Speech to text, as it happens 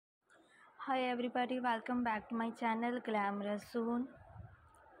Hi everybody, welcome back to my channel Glamorous Soon.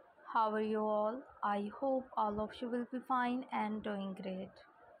 How are you all? I hope all of you will be fine and doing great.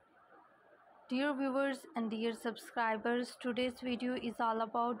 Dear viewers and dear subscribers, today's video is all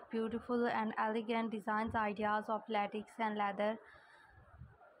about beautiful and elegant designs ideas of latex and leather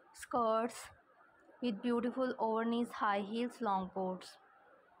skirts with beautiful over-knees high heels long boots.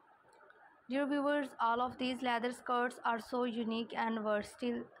 Dear viewers, all of these leather skirts are so unique and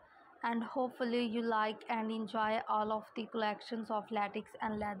versatile, and hopefully you like and enjoy all of the collections of latex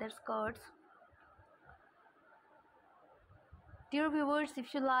and leather skirts. Dear viewers,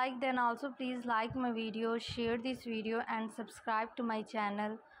 if you like, then also please like my video, share this video and subscribe to my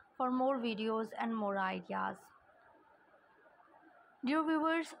channel for more videos and more ideas. Dear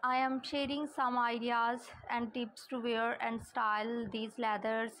viewers, I am sharing some ideas and tips to wear and style these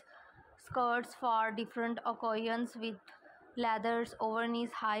leathers skirts for different occasions with leathers, over knees,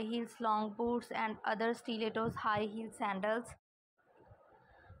 high heels, long boots and other stilettos, high heel sandals.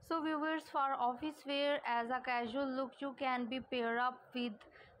 So viewers, for office wear as a casual look, you can be pair up with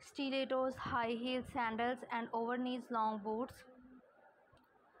stilettos, high heel sandals and over knees long boots.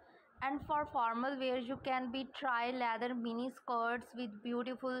 And for formal wear, you can be try leather mini skirts with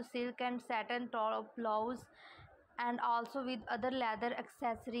beautiful silk and satin top blouse, and also with other leather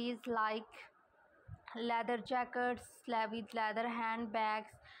accessories like leather jackets with leather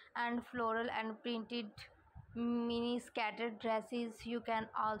handbags and floral and printed mini scattered dresses. You can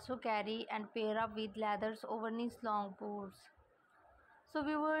also carry and pair up with leathers over knees long boots. So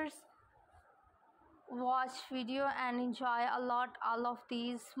viewers, watch video and enjoy a lot all of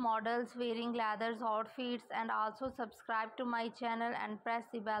these models wearing leathers outfits, and also subscribe to my channel and press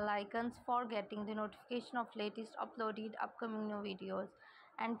the bell icons for getting the notification of latest uploaded upcoming new videos.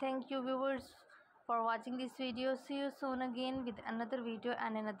 And thank you viewers for watching this video. See you soon again with another video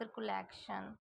and another collection.